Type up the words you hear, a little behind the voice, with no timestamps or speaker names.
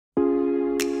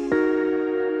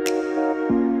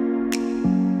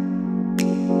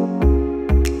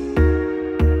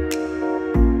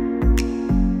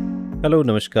Hello,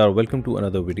 Namaskar. Welcome to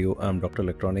another video. I'm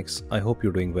DrElectronics. I hope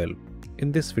you're doing well.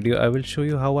 In this video, I will show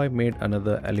you how I made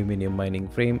another aluminium mining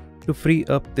frame to free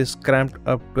up this cramped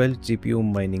up 12 GPU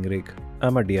mining rig.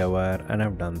 I'm a DIYer and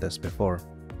I've done this before.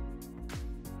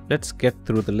 Let's get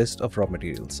through the list of raw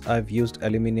materials. I've used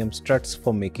aluminium struts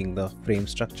for making the frame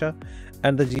structure,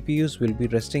 and the GPUs will be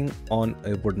resting on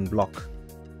a wooden block.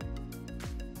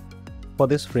 For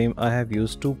this frame, I have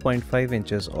used 2.5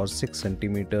 inches or 6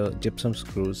 cm gypsum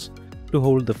screws to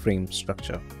hold the frame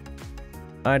structure.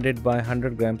 I did buy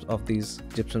 100 grams of these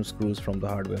gypsum screws from the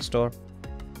hardware store,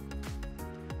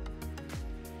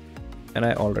 and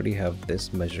I already have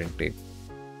this measuring tape.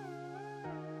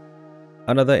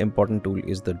 Another important tool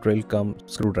is the drill cum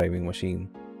screw driving machine.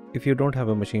 If you don't have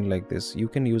a machine like this, you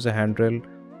can use a hand drill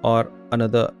or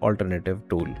another alternative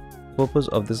tool. The purpose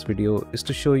of this video is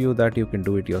to show you that you can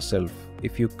do it yourself.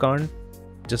 If you can't,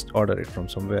 just order it from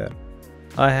somewhere.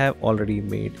 I have already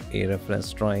made a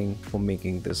reference drawing for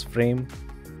making this frame.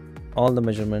 All the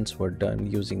measurements were done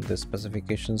using the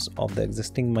specifications of the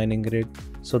existing mining rig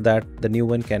so that the new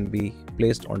one can be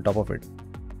placed on top of it.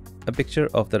 A picture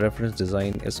of the reference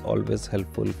design is always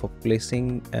helpful for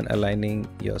placing and aligning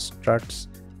your struts,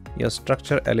 your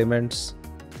structure elements,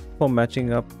 for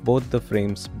matching up both the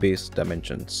frame's base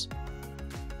dimensions.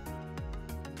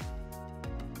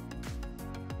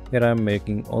 Here I am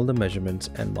making all the measurements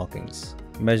and markings,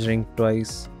 measuring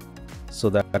twice so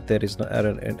that there is no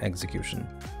error in execution.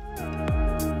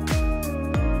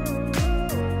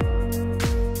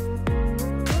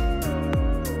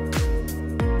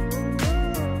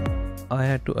 I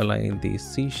had to align the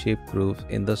C-shaped grooves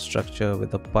in the structure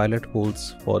with the pilot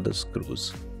holes for the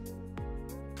screws.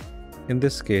 In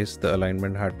this case, the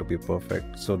alignment had to be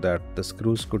perfect so that the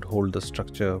screws could hold the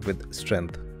structure with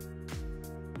strength.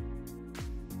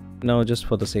 Now, just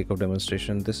for the sake of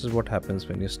demonstration, this is what happens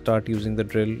when you start using the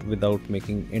drill without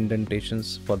making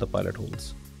indentations for the pilot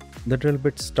holes. The drill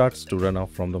bit starts to run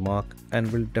off from the mark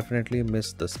and will definitely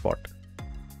miss the spot.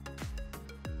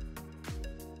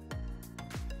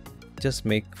 Just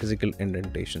make physical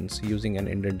indentations using an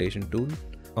indentation tool,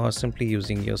 or simply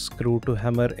using your screw to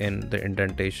hammer in the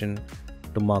indentation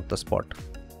to mark the spot.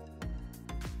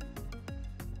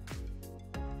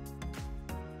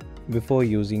 Before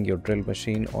using your drill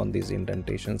machine on these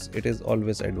indentations, it is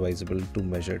always advisable to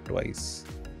measure twice.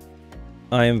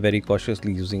 I am very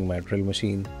cautiously using my drill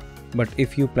machine, but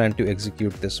if you plan to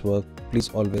execute this work, please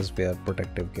always wear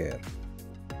protective gear.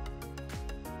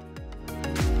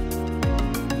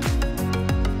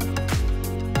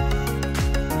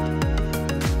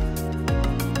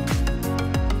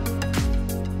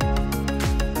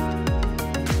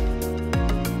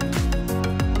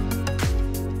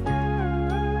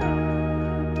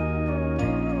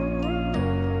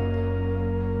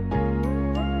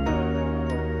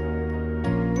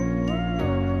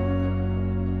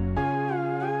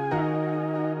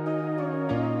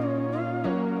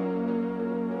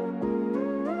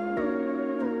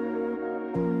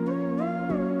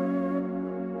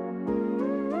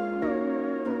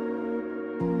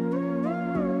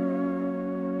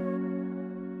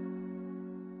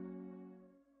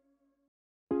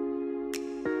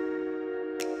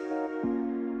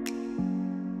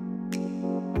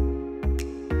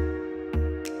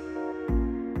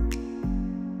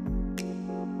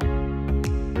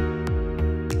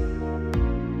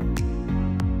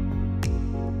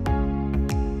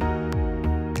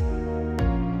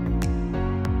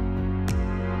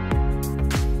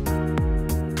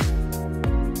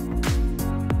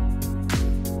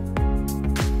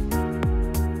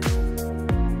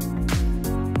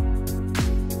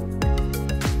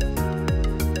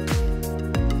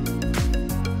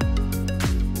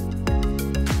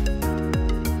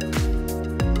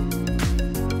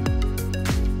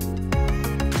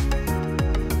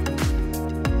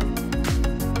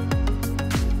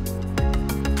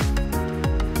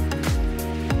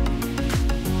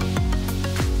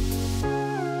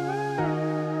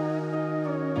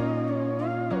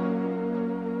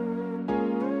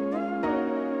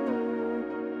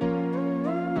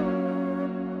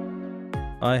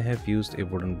 I have used a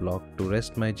wooden block to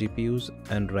rest my GPUs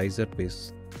and riser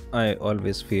base. I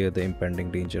always fear the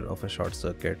impending danger of a short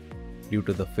circuit due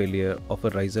to the failure of a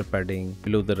riser padding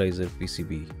below the riser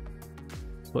PCB.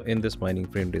 So in this mining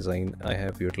frame design, I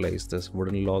have utilized this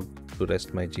wooden log to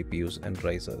rest my GPUs and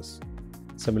risers.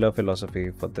 Similar philosophy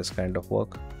for this kind of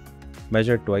work: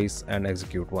 measure twice and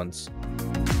execute once.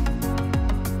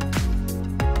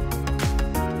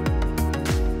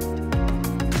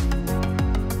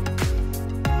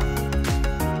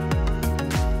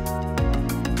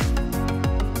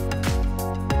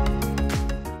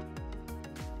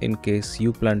 in case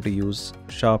you plan to use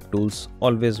sharp tools,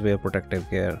 always wear protective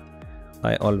gear.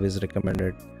 I always recommend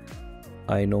it.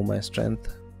 I know my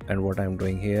strength and what I'm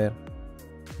doing here.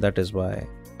 That is why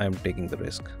I'm taking the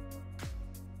risk.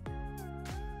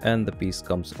 And the piece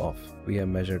comes off. We have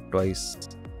measured twice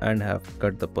and have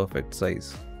cut the perfect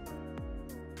size.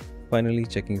 Finally,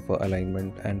 checking for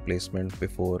alignment and placement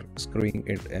before screwing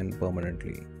it in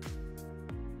permanently.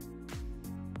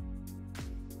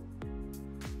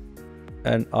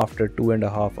 And after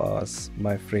 2.5 hours,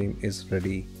 my frame is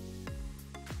ready.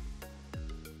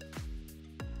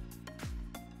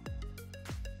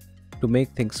 To make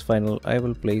things final, I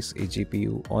will place a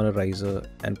GPU on a riser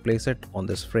and place it on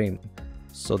this frame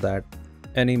so that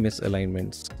any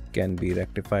misalignments can be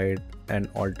rectified and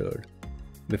altered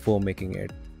before making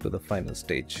it to the final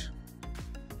stage.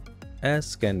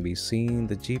 As can be seen,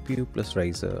 the GPU plus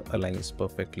riser aligns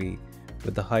perfectly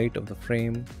with the height of the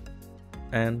frame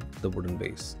and the wooden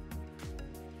base.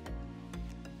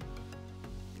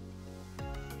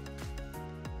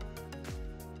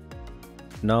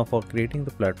 Now for creating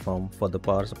the platform for the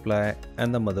power supply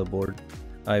and the motherboard,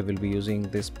 I will be using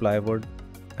this plywood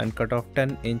and cut off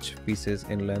 10-inch pieces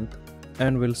in length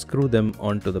and will screw them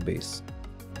onto the base.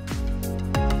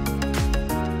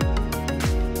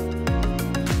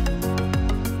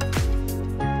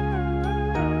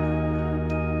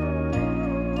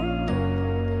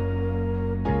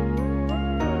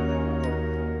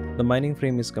 The mining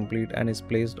frame is complete and is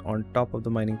placed on top of the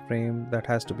mining frame that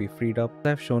has to be freed up.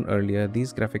 As I've shown earlier,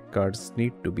 these graphic cards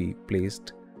need to be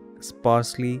placed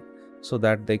sparsely so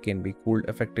that they can be cooled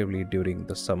effectively during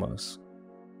the summers.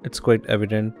 It's quite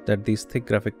evident that these thick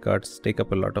graphic cards take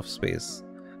up a lot of space.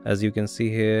 As you can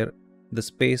see here, the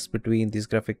space between these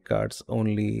graphic cards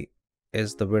only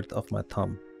is the width of my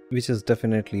thumb, which is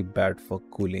definitely bad for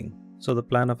cooling. So the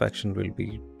plan of action will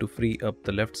be to free up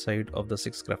the left side of the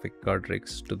 6 graphic card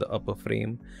rigs to the upper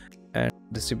frame and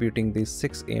distributing these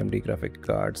 6 AMD graphic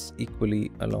cards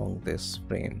equally along this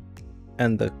frame,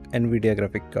 and the Nvidia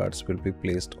graphic cards will be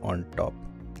placed on top.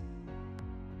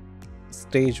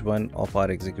 Stage 1 of our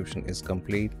execution is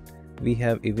complete. We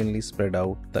have evenly spread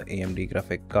out the AMD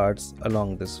graphic cards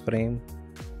along this frame.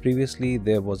 Previously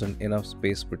there wasn't enough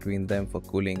space between them for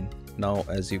cooling. Now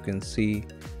as you can see,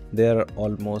 they are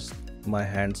almost my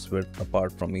hand's width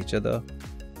apart from each other,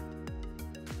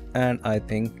 and I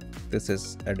think this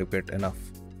is adequate enough.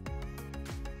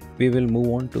 We will move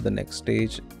on to the next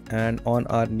stage, and on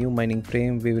our new mining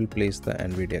frame we will place the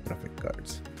Nvidia graphic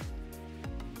cards.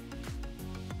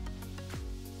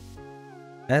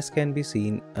 As can be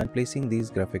seen, I'm placing these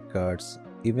graphic cards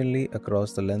evenly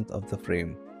across the length of the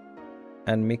frame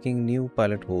and making new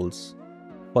pilot holes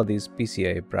for these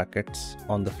PCI brackets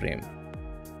on the frame.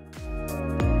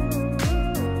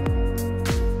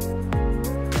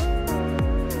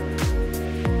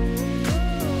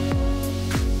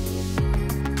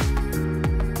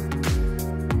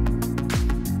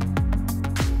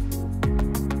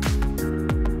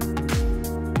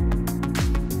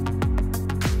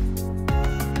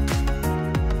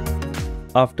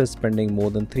 After spending more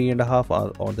than 3.5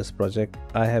 hours on this project,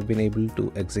 I have been able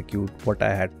to execute what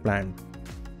I had planned,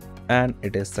 and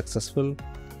it is successful.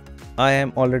 I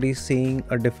am already seeing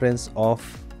a difference of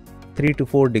 3 to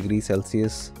 4 degrees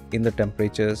Celsius in the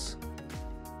temperatures,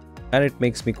 and it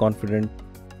makes me confident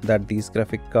that these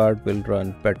graphic cards will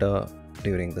run better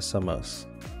during the summers.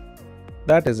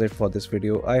 That is it for this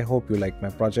video. I hope you liked my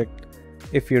project.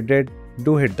 If you did,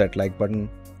 do hit that like button,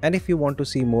 and if you want to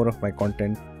see more of my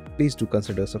content, please do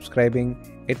consider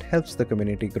subscribing. It helps the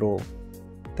community grow.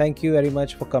 Thank you very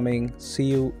much for coming. See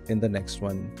you in the next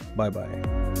one. Bye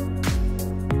bye.